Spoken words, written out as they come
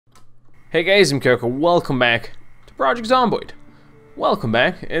Hey guys, I'm Koko. Welcome back to Project Zomboid. Welcome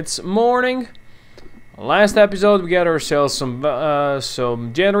back. It's morning. Last episode we got ourselves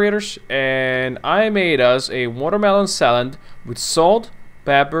some generators, and I made us a watermelon salad with salt,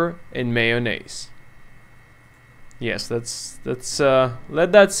 pepper, and mayonnaise. Yes, let's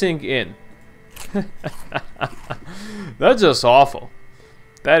let that sink in. That's just awful.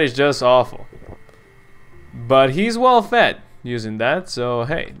 That is just awful. But he's well fed using that, so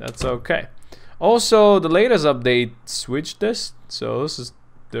hey, that's okay. Also, the latest update switched this, so this is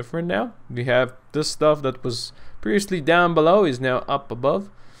different now. We have this stuff that was previously down below is now up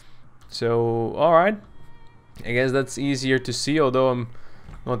above. So, alright. I guess that's easier to see, although I'm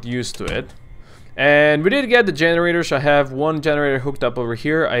not used to it. And we did get the generators. I have one generator hooked up over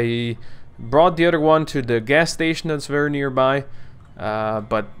here. I brought the other one to the gas station that's very nearby.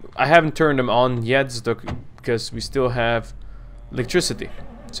 But I haven't turned them on yet because we still have electricity,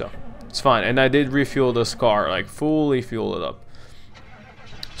 so it's fine. And I did refuel this car, like fully fuel it up.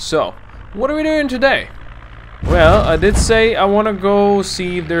 So what are we doing today? Well, I did say I want to go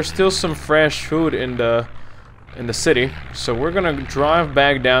see if there's still some fresh food in the city, so we're gonna drive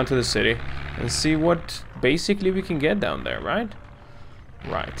back down to the city and see what basically we can get down there, right?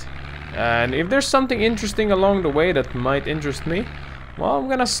 And if there's something interesting along the way that might interest me, well, I'm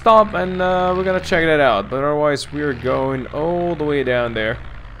gonna stop and we're gonna check that out. But otherwise, we're going all the way down there,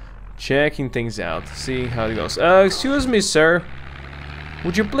 checking things out, see how it goes. Excuse me, sir.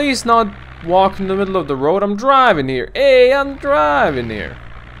 Would you please not walk in the middle of the road? I'm driving here. Hey, I'm driving here.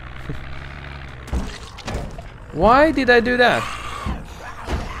 Why did I do that?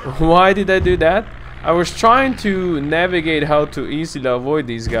 Why did I do that? I was trying to navigate how to easily avoid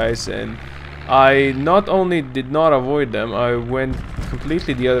these guys, and I not only did not avoid them, I went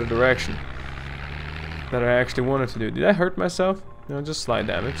completely the other direction that I actually wanted to do. Did I hurt myself? No, just slight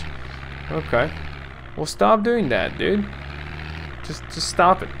damage. Okay. Well, stop doing that, dude. Just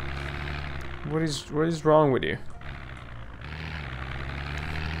stop it. What is wrong with you?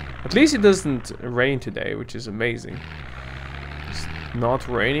 At least it doesn't rain today, which is amazing. Just not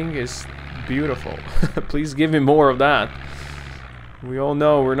raining is beautiful. Please give me more of that. We all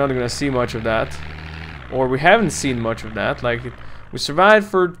know we're not gonna see much of that, or we haven't seen much of that. Like, we survived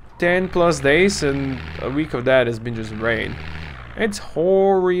for 10+ days, and a week of that has been just rain. It's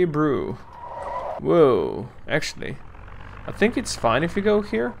horrible. Whoa, actually, I think it's fine if we go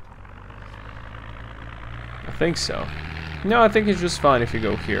here. I think so. No, I think it's just fine if we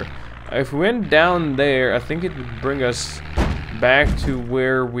go here. If we went down there, I think it would bring us back to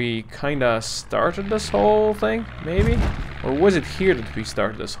where we kinda started this whole thing, maybe? Or was it here that we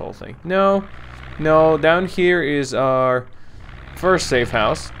started this whole thing? No, down here is our first safe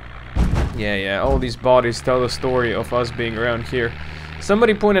house. Yeah, all these bodies tell the story of us being around here.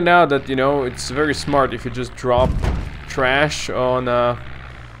 Somebody pointed out that, you know, it's very smart if you just drop trash on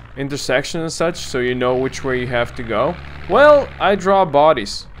intersection and such, so you know which way you have to go. Well, I draw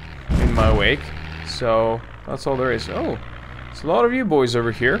bodies in my wake, so that's all there is. Oh, there's a lot of you boys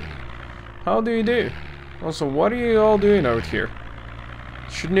over here. How do you do? Also, what are you all doing out here?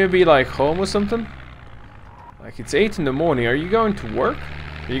 Shouldn't you be like home or something? Like, it's 8 in the morning. Are you going to work?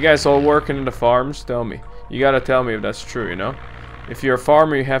 Are you guys all working in the farms? Tell me. You gotta tell me if that's true, you know? If you're a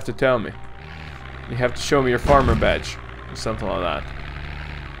farmer, you have to tell me. You have to show me your farmer badge or something like that.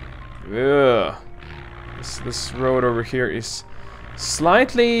 Ugh. This road over here is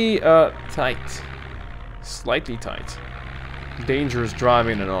slightly tight. Slightly tight. Dangerous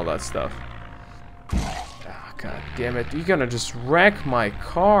driving and all that stuff. Ah, god damn it. You're gonna just wreck my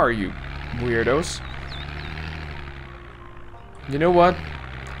car, you weirdos. You know what?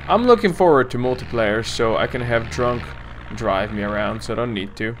 I'm looking forward to multiplayer so I can have Drunk drive me around, so I don't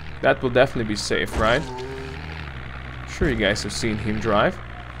need to. That will definitely be safe, right? I'm sure you guys have seen him drive.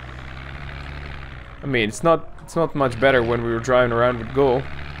 I mean, it's not much better when we were driving around with Ghoul.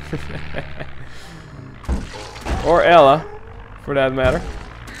 Or Ella, for that matter.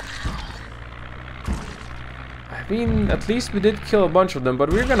 I mean, at least we did kill a bunch of them,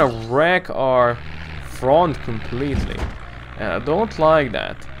 but we're gonna wreck our front completely. And I don't like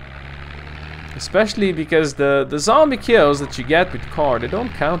that. Especially because the zombie kills that you get with car, they don't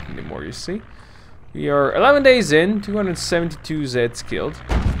count anymore, you see? We are 11 days in, 272 Zeds killed.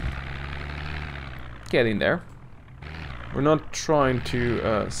 Getting there. We're not trying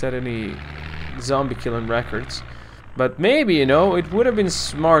to set any zombie killing records. But maybe, you know, it would have been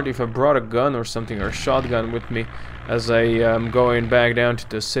smart if I brought a gun or something, or a shotgun with me as I am going back down to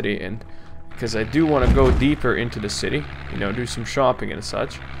the city, and because I do want to go deeper into the city, you know, do some shopping and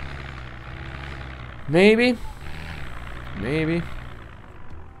such. Maybe.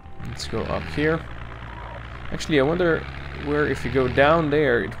 Let's go up here. Actually, I wonder where if you go down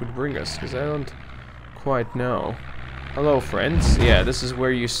there it would bring us, because I don't quite know. Hello, friends. Yeah, this is where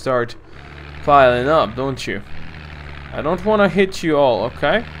you start piling up, don't you? I don't want to hit you all,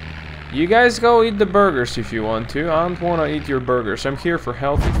 okay? You guys go eat the burgers if you want to. I don't want to eat your burgers. I'm here for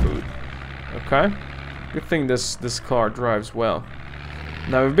healthy food. Okay? Good thing this car drives well.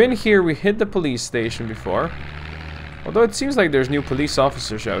 Now, we've been here. We hit the police station before. Although it seems like there's new police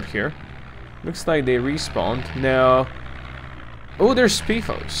officers out here. Looks like they respawned. Now... Oh, there's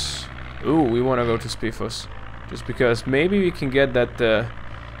Spifos. Ooh, we want to go to Spifos. Just because maybe we can get that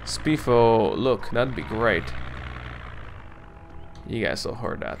Spifo look. That'd be great. You guys all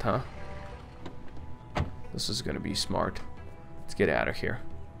heard that, huh? This is gonna be smart. Let's get out of here.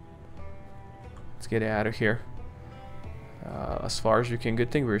 Let's get out of here. As far as we can.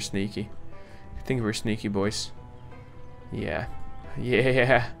 Good thing we're sneaky. Good thing we're sneaky, boys. Yeah.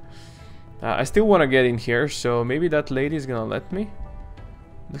 Yeah. I still want to get in here, so maybe that lady is gonna let me.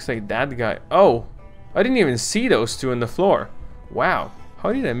 Looks like that guy. Oh! I didn't even see those two on the floor. Wow.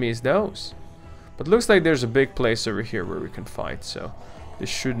 How did I miss those? But looks like there's a big place over here where we can fight, so this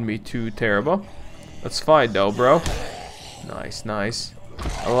shouldn't be too terrible. Let's fight though, bro. Nice, nice.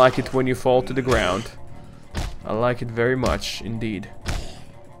 I like it when you fall to the ground. I like it very much indeed.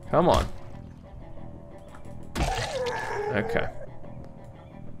 Come on. Okay.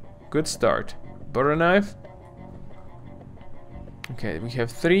 Good start. Butter knife. Okay, we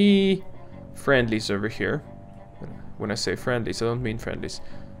have 3 friendlies over here. When I say friendlies, I don't mean friendlies.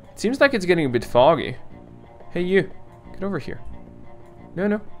 It seems like it's getting a bit foggy. Hey, you. Get over here. No,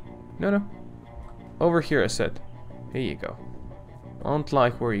 no. No, no. Over here, I said. Here you go. I don't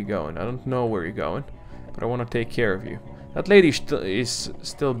like where you're going. I don't know where you're going. But I want to take care of you. That lady is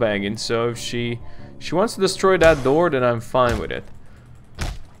still banging, so if she wants to destroy that door, then I'm fine with it.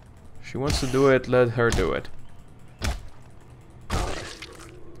 She wants to do it, let her do it.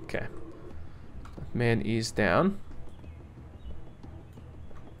 Okay. That man is down.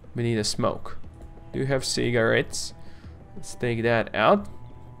 We need a smoke. Do you have cigarettes? Let's take that out.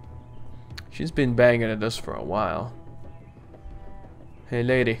 She's been banging at us for a while. Hey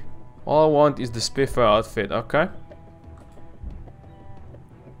lady, all I want is the Spiffer outfit, okay?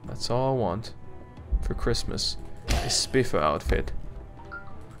 That's all I want for Christmas. A Spiffer outfit.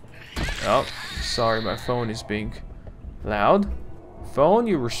 Oh, sorry, my phone is being loud. Phone,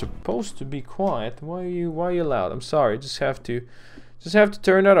 you were supposed to be quiet. Why are you loud? I'm sorry, just have to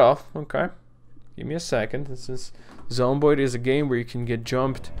turn that off. Okay. Give me a second. Since Zomboid is a game where you can get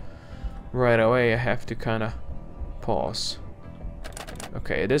jumped right away, I have to kind of pause.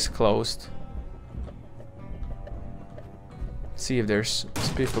 Okay, it is closed. Let's see if there's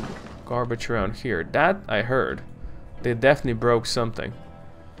a bit of garbage around here. That I heard. They definitely broke something.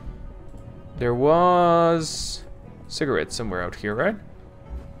 There was cigarettes somewhere out here, right?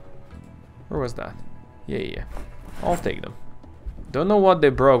 Where was that? Yeah. I'll take them. Don't know what they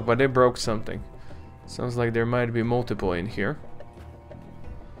broke, but they broke something. Sounds like there might be multiple in here.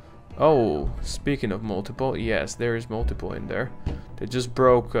 Oh, speaking of multiple, yes, there is multiple in there. They just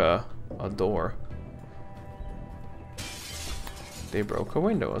broke a door. They broke a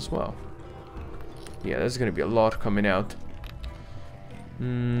window as well. Yeah, there's gonna be a lot coming out.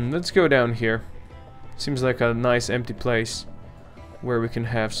 Let's go down here. Seems like a nice empty place where we can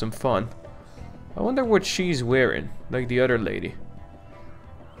have some fun. I wonder what she's wearing, like the other lady.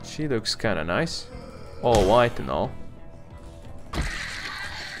 She looks kind of nice. All white and all.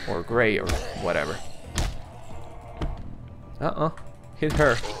 Or gray or whatever. Hit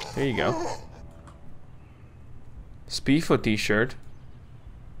her. There you go. Spifo t-shirt.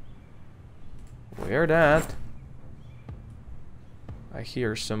 Wear that. I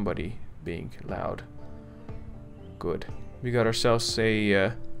hear somebody being loud. Good. We got ourselves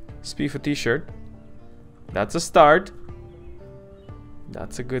a Spifo t-shirt. That's a start.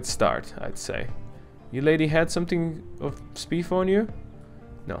 That's a good start, I'd say. You lady had something of Spifo on you?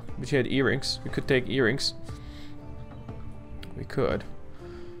 No, but you had earrings. We could take earrings. We could.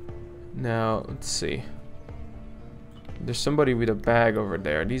 Now, let's see. There's somebody with a bag over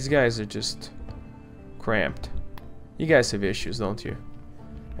there. These guys are just cramped. You guys have issues, don't you?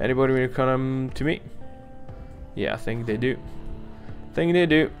 Anybody want to come to me? Yeah, I think they do.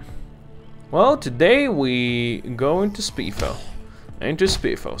 Well, today we go into Spifo. Into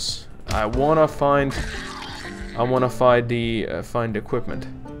Spifos. I wanna find the equipment.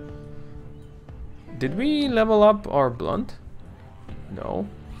 Did we level up our blunt? No.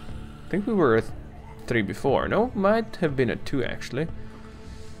 I think we were at 3 before. No, might have been at 2 actually.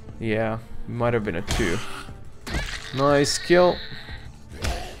 Yeah, might have been at 2. Nice kill.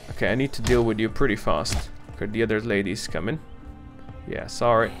 I Okay, I need to deal with you pretty fast. Okay, the other lady's coming. Yeah,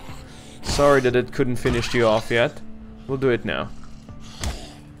 sorry. Sorry that it couldn't finish you off yet. We'll do it now.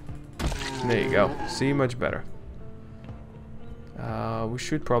 There you go. See, much better. We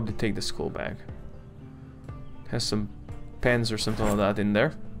should probably take the school bag. Has some pens or something like that in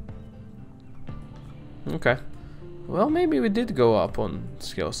there. Okay. Well, maybe we did go up on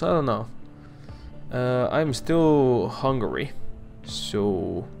skills. I don't know. I'm still hungry.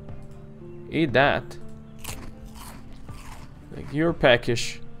 So... eat that. Like, you're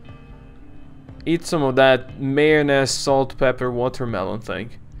peckish. Eat some of that mayonnaise, salt, pepper, watermelon thing.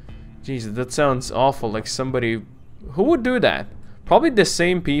 Jesus, that sounds awful. Like somebody... who would do that? Probably the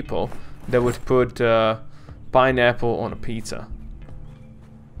same people that would put pineapple on a pizza.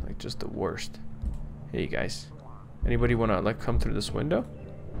 Like, just the worst. Hey, guys. Anybody wanna, like, come through this window?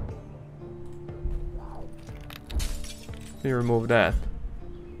 Let me remove that.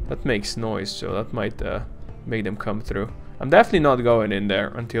 That makes noise, so that might make them come through. I'm definitely not going in there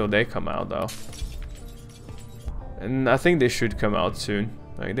until they come out, though. And I think they should come out soon.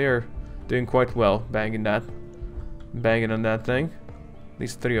 Like, they're doing quite well banging on that thing. At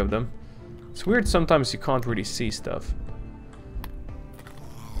least 3 of them. It's weird sometimes you can't really see stuff.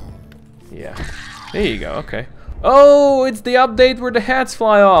 Yeah. There you go, okay. Oh, it's the update where the hats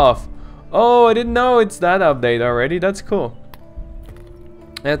fly off. Oh, I didn't know it's that update already. That's cool.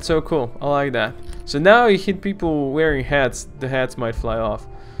 That's so cool. I like that. So now you hit people wearing hats, the hats might fly off.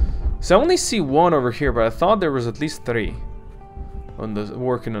 So I only see 1 over here, but I thought there was at least 3 on the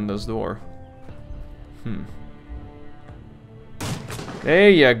working on this door. There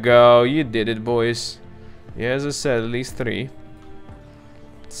you go. You did it, boys. Yeah, as I said, at least 3.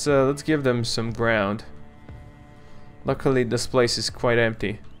 So let's give them some ground. Luckily, this place is quite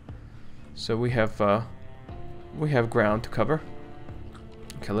empty, so we have ground to cover.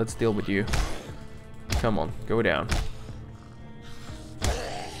 Okay, let's deal with you. Come on, go down.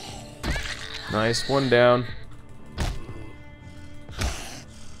 Nice, 1 down.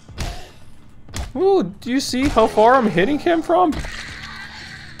 Ooh, do you see how far I'm hitting him from?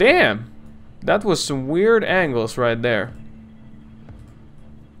 Damn! That was some weird angles right there.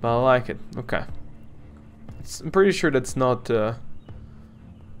 But I like it. Okay. I'm pretty sure that's not...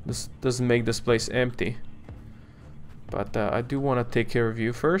 this doesn't make this place empty. But I do want to take care of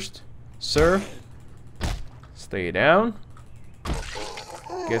you first. Sir. Stay down.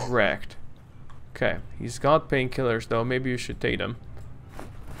 Get wrecked. Okay. He's got painkillers though. Maybe you should take them.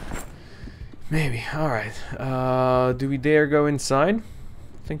 Maybe. Alright. Do we dare go inside?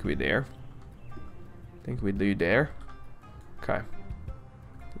 I think we dare. I think we do dare. Okay.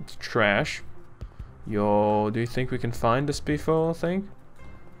 It's trash. Yo, do you think we can find the Spiffo thing?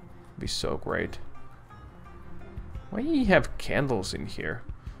 Be so great. Why do you have candles in here?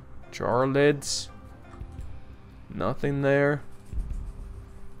 Jar lids. Nothing there.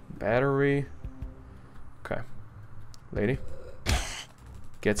 Battery. Okay. Lady.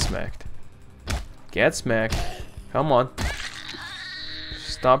 Get smacked. Get smacked. Come on.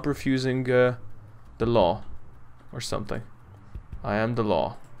 Stop refusing the law. Or something. I am the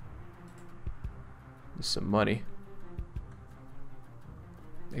law. There's some money.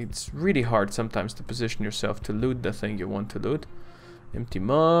 It's really hard sometimes to position yourself to loot the thing you want to loot. Empty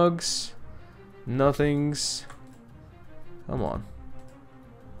mugs. Nothings. Come on.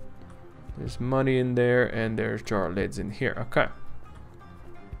 There's money in there and there's jar lids in here. Okay.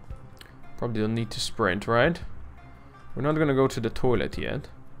 Probably don't need to sprint, right? We're not gonna go to the toilet yet.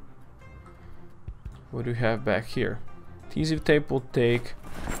 What do we have back here? Adhesive tape will take.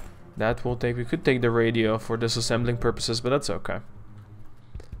 That will take. We could take the radio for disassembling purposes, but that's okay.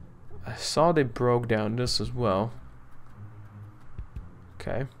 I saw they broke down this as well.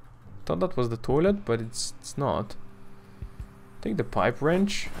 Okay. Thought that was the toilet, but it's not. Take the pipe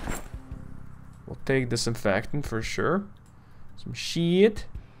wrench. We'll take disinfectant for sure. Some shit.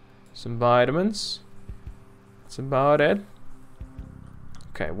 Some vitamins. That's about it.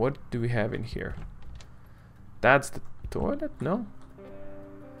 Okay, what do we have in here? That's the toilet? No?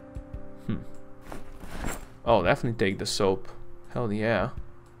 Oh, definitely take the soap. Hell yeah.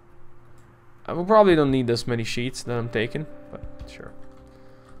 I will probably don't need this many sheets that I'm taking, but sure.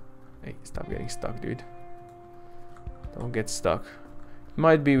 Hey, stop getting stuck, dude. Don't get stuck. It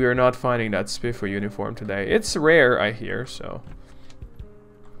might be we're not finding that Spiffo uniform today. It's rare, I hear, so...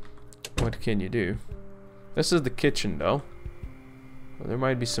 what can you do? This is the kitchen, though. Well, there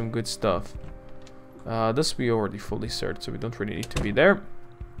might be some good stuff. This we already fully searched, so we don't really need to be there.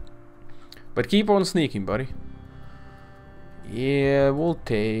 But keep on sneaking, buddy. Yeah, we'll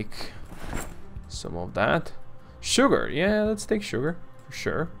take some of that. Sugar, yeah, let's take sugar, for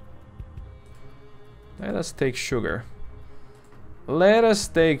sure. Let us take sugar. Let us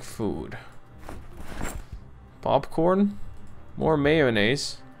take food. Popcorn. More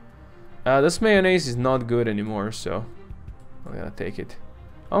mayonnaise. This mayonnaise is not good anymore, so I'm gonna take it.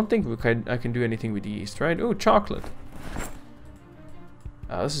 I don't think I can do anything with yeast, right? Oh, chocolate.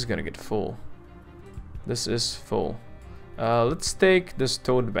 This is gonna get full. This is full. Let's take this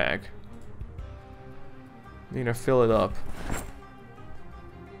tote bag. I'm gonna fill it up.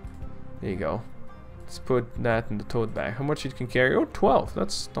 There you go. Let's put that in the tote bag. How much it can carry? Oh, 12.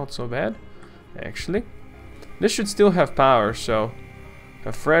 That's not so bad, actually. This should still have power, so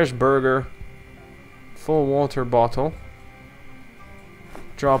a fresh burger, full water bottle.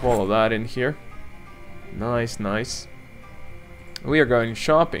 Drop all of that in here. Nice, nice. We are going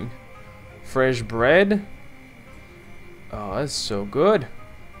shopping. Fresh bread. Oh, that's so good.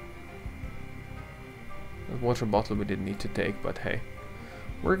 The water bottle we didn't need to take, but hey.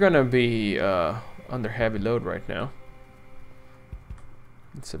 We're gonna be under heavy load right now.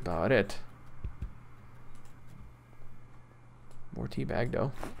 That's about it. More tea bag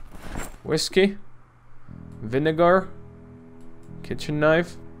though. Whiskey. Vinegar. Kitchen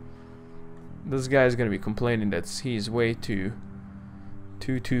knife. This guy's gonna be complaining that he's way too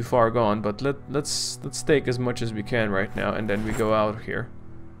far gone, but let's take as much as we can right now, and then we go out here.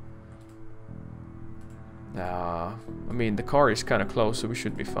 I mean, the car is kind of close, so we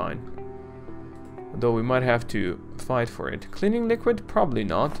should be fine. Though we might have to fight for it. Cleaning liquid? Probably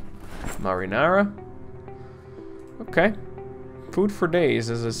not. Marinara? Okay. Food for days,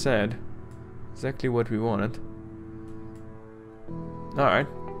 as I said. Exactly what we wanted. Alright.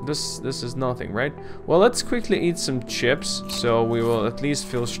 This is nothing, right? Well, let's quickly eat some chips, so we will at least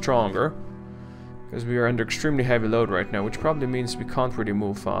feel stronger. Because we are under extremely heavy load right now, which probably means we can't really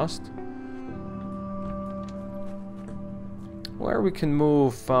move fast. Where we can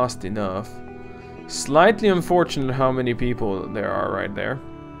move fast enough. Slightly unfortunate how many people there are right there.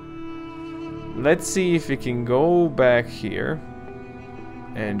 Let's see if we can go back here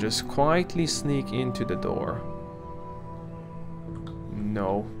and just quietly sneak into the door.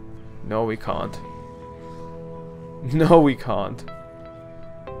 No. No, we can't. No, we can't.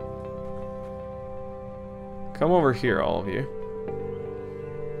 Come over here, all of you.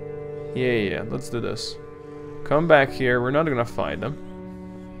 Yeah, let's do this. Come back here. We're not gonna fight them.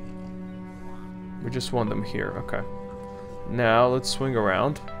 We just want them here. Okay. Now, let's swing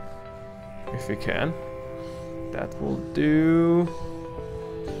around. If we can. That will do.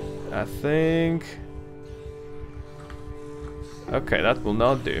 I think. Okay, that will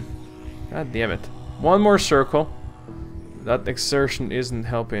not do. God damn it. One more circle. That exertion isn't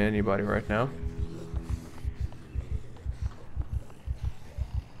helping anybody right now.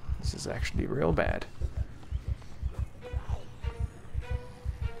 This is actually real bad.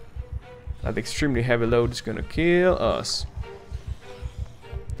 That extremely heavy load is gonna kill us.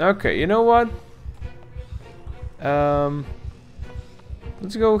 Okay, you know what?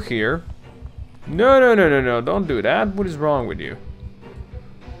 Let's go here. No, don't do that. What is wrong with you?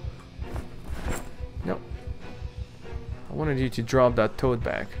 No. I wanted you to drop that tote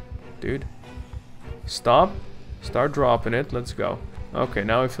bag, dude. Stop. Start dropping it. Let's go. Okay,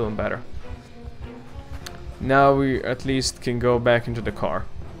 now we're feeling better. Now we at least can go back into the car.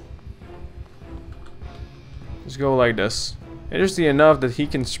 Just go like this. Interesting enough that he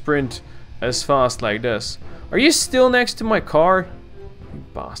can sprint as fast like this. Are you still next to my car? You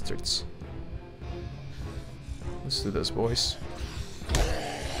bastards. Let's do this, boys.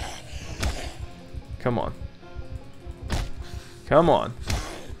 Come on. Come on.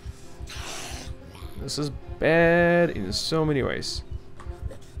 This is bad in so many ways.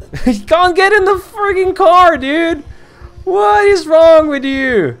 You can't get in the freaking car, dude! What is wrong with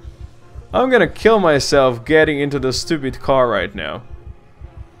you? I'm gonna kill myself getting into the stupid car right now.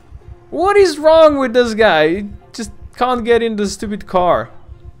 What is wrong with this guy? He just can't get in the stupid car.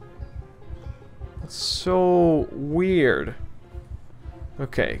 That's so weird.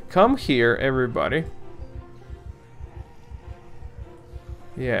 Okay, come here, everybody.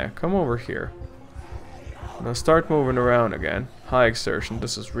 Yeah, come over here. Now start moving around again. High exertion,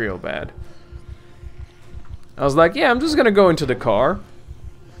 this is real bad. I was like, yeah, I'm just gonna go into the car.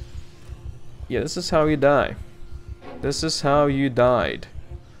 Yeah, this is how you die. This is how you died.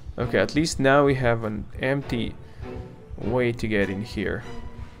 Okay, at least now we have an empty way to get in here.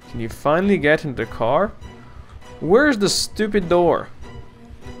 Can you finally get in the car? Where's the stupid door?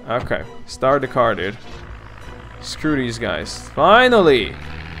 Okay, start the car, dude. Screw these guys. Finally!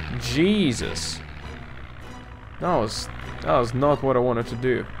 Jesus. That was not what I wanted to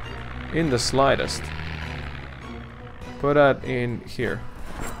do. In the slightest. Put that in here.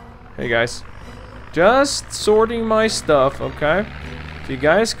 Hey guys. Just sorting my stuff, okay? If you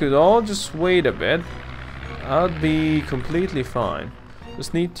guys could all just wait a bit, I'd be completely fine.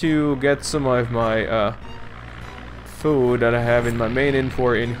 Just need to get some of my food that I have in my main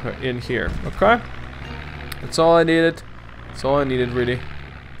info in here, okay? That's all I needed. That's all I needed, really.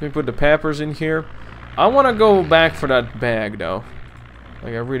 Let me put the peppers in here. I want to go back for that bag, though.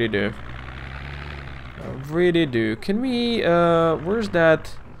 Like, I really do. I really do. Can we, where's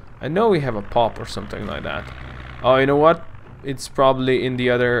that? I know we have a pop or something like that. Oh, you know what? It's probably in the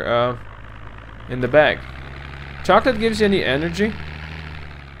other, in the bag. Chocolate gives you any energy?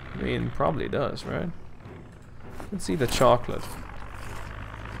 I mean, probably does, right? Let's see the chocolate.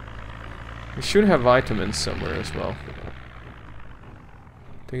 We should have vitamins somewhere as well.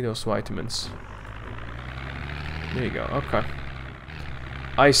 Take those vitamins. There you go, okay.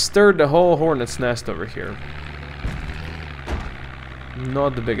 I stirred the whole hornet's nest over here.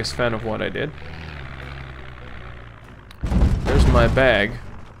 Not the biggest fan of what I did. There's my bag,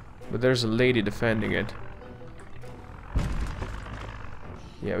 but there's a lady defending it.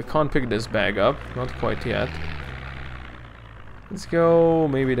 Yeah, we can't pick this bag up, not quite yet. Let's go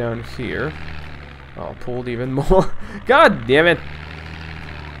maybe down here. Oh, pulled even more. God damn it!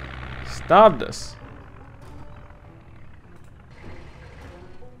 Stop this.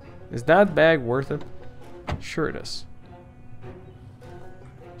 Is that bag worth it? Sure it is.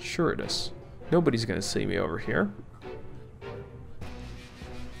 Sure it is. Nobody's gonna see me over here.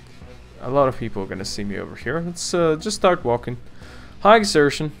 A lot of people are gonna see me over here. Let's just start walking. High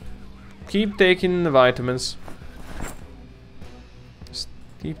exertion. Keep taking the vitamins. Just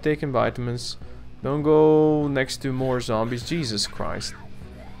keep taking vitamins. Don't go next to more zombies. Jesus Christ.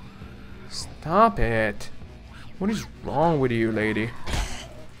 Stop it. What is wrong with you, lady?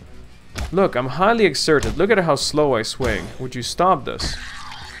 Look, I'm highly exerted. Look at how slow I swing. Would you stop this?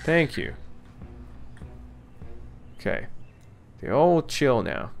 Thank you. Okay. They all chill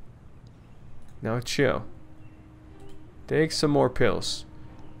now. Now chill. Take some more pills.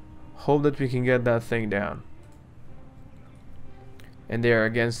 Hope that we can get that thing down. And they're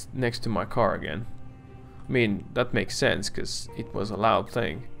against next to my car again. I mean, that makes sense because it was a loud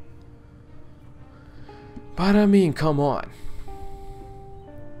thing. But I mean, come on.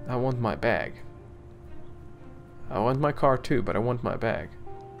 I want my bag. I want my car too, but I want my bag.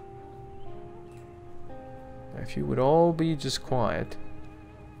 If you would all be just quiet,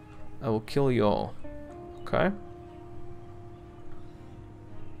 I will kill you all. Okay?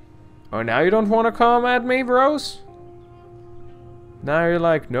 Oh, now you don't want to come at me, bros? Now you're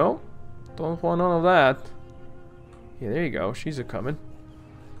like, no, don't want none of that. Yeah, there you go. She's a coming.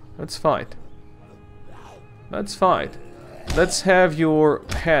 Let's fight. Let's fight. Let's have your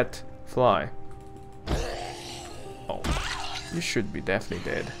hat fly. Oh, you should be definitely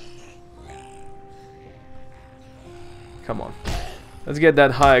dead. Come on. Let's get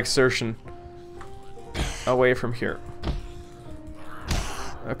that high exertion away from here.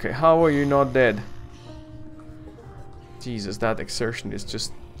 Okay, how are you not dead? Jesus, that exertion is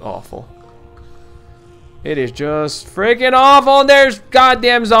just awful. It is just freaking awful. There's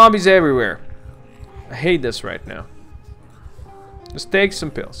goddamn zombies everywhere. I hate this right now. Just take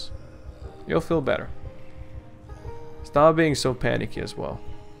some pills. You'll feel better. Stop being so panicky as well.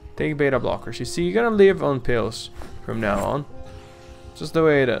 Take beta blockers. You see, you're gonna live on pills from now on. Just the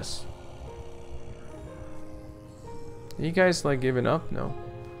way it is. Are you guys like giving up? No.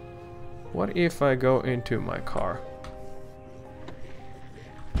 What if I go into my car?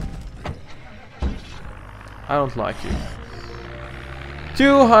 I don't like you.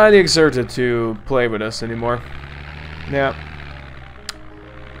 Too highly exerted to play with us anymore. Yeah.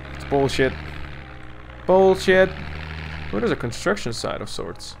 It's bullshit. Bullshit. What is a construction site of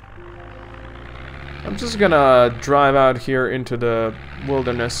sorts? I'm just gonna drive out here into the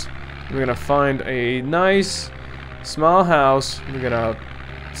wilderness. We're gonna find a nice small house. We're gonna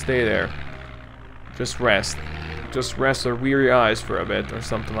stay there. Just rest. Just rest our weary eyes for a bit or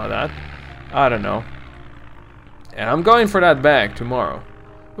something like that. I don't know. And I'm going for that bag tomorrow.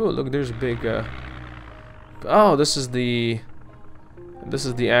 Oh, look, there's a big oh, this is the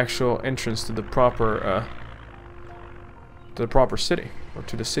actual entrance to the proper city, or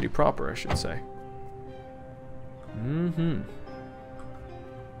to the city proper, I should say.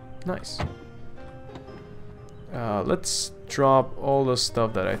 Nice. Let's drop all the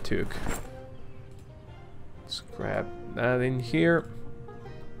stuff that I took. Let's grab that in here.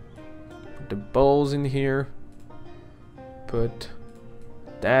 Put the bowls in here. Put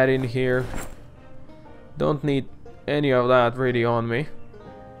that in here. Don't need any of that really on me.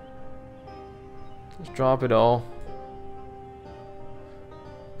 Just drop it all.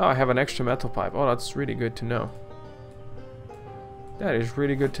 Oh, I have an extra metal pipe. Oh, that's really good to know. That is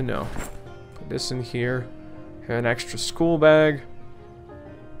really good to know. Put this in here. Have an extra school bag.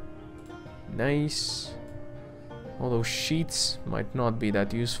 Nice. All those sheets might not be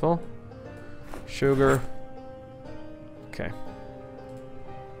that useful. Sugar. Okay.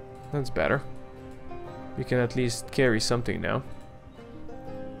 That's better. We can at least carry something now.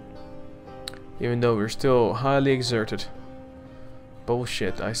 Even though we're still highly exerted.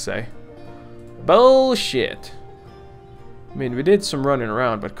 Bullshit, I say. Bullshit! I mean, we did some running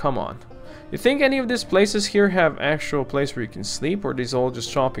around, but come on. You think any of these places here have actual place where you can sleep, or are these all just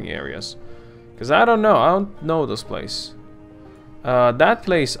shopping areas? Because I don't know. I don't know this place. That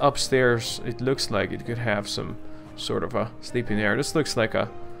place upstairs, it looks like it could have some sort of a sleeping area. This looks like a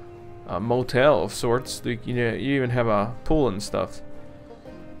motel of sorts. You know, you even have a pool and stuff.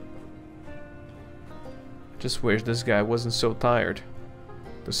 Just wish this guy wasn't so tired.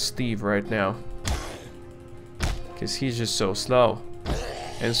 The Steve right now. Because he's just so slow.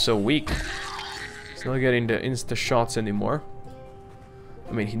 And so weak. He's not getting the insta shots anymore.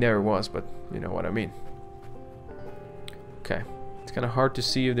 I mean, he never was, but you know what I mean. Okay. It's kind of hard to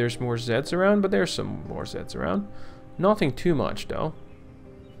see if there's more Zeds around, but there's some more Zeds around. Nothing too much, though.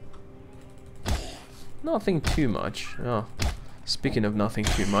 Nothing too much. Oh. Speaking of nothing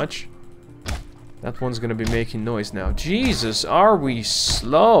too much. That one's gonna be making noise now. Jesus, are we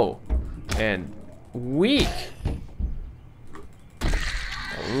slow and weak?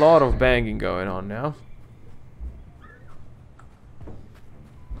 A lot of banging going on now.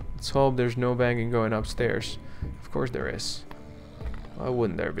 Let's hope there's no banging going upstairs. Of course there is. Why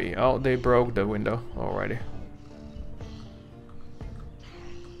wouldn't there be? Oh, they broke the window already.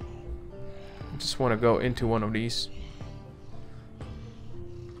 I just want to go into one of these.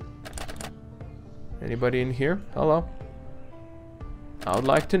 Anybody in here? Hello. I would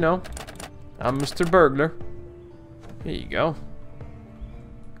like to know. I'm Mr. Burglar. Here you go.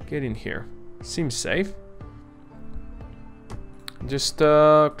 Get in here. Seems safe. Just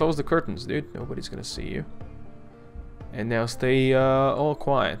close the curtains, dude. Nobody's gonna see you. And now stay all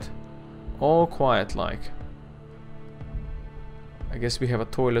quiet. All quiet like. I guess we have a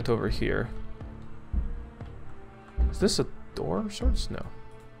toilet over here. Is this a door of sorts? No.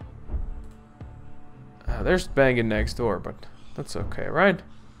 There's banging next door, but that's okay, right?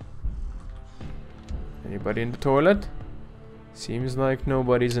 Anybody in the toilet? Seems like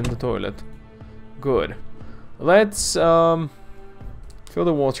nobody's in the toilet. Good. Let's fill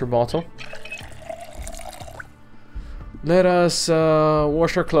the water bottle. Let us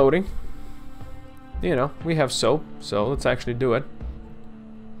wash our clothing. You know, we have soap, so let's actually do it.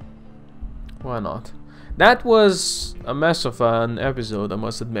 Why not? That was a mess of an episode, I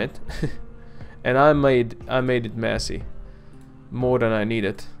must admit. And I made it messy. More than I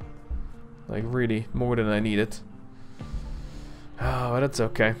needed. Like really, more than I needed. Oh, but that's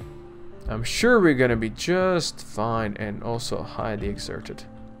okay. I'm sure we're gonna be just fine and also highly exerted.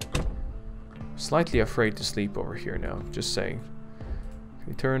 Slightly afraid to sleep over here now, just saying. Can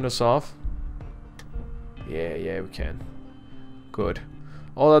we turn this off? Yeah, we can. Good.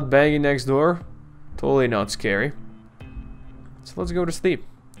 All that banging next door, totally not scary. So let's go to sleep,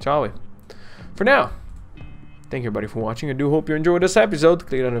 shall we? For now, thank you everybody for watching. I do hope you enjoyed this episode.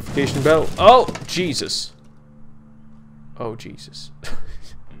 Click the notification bell. Oh, Jesus. Oh, Jesus.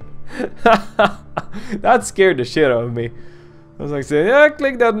 That scared the shit out of me. I was like saying, yeah,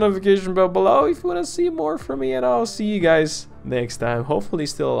 click that notification bell below if you want to see more from me, and I'll see you guys next time. Hopefully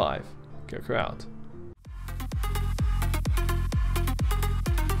still alive. Koko out.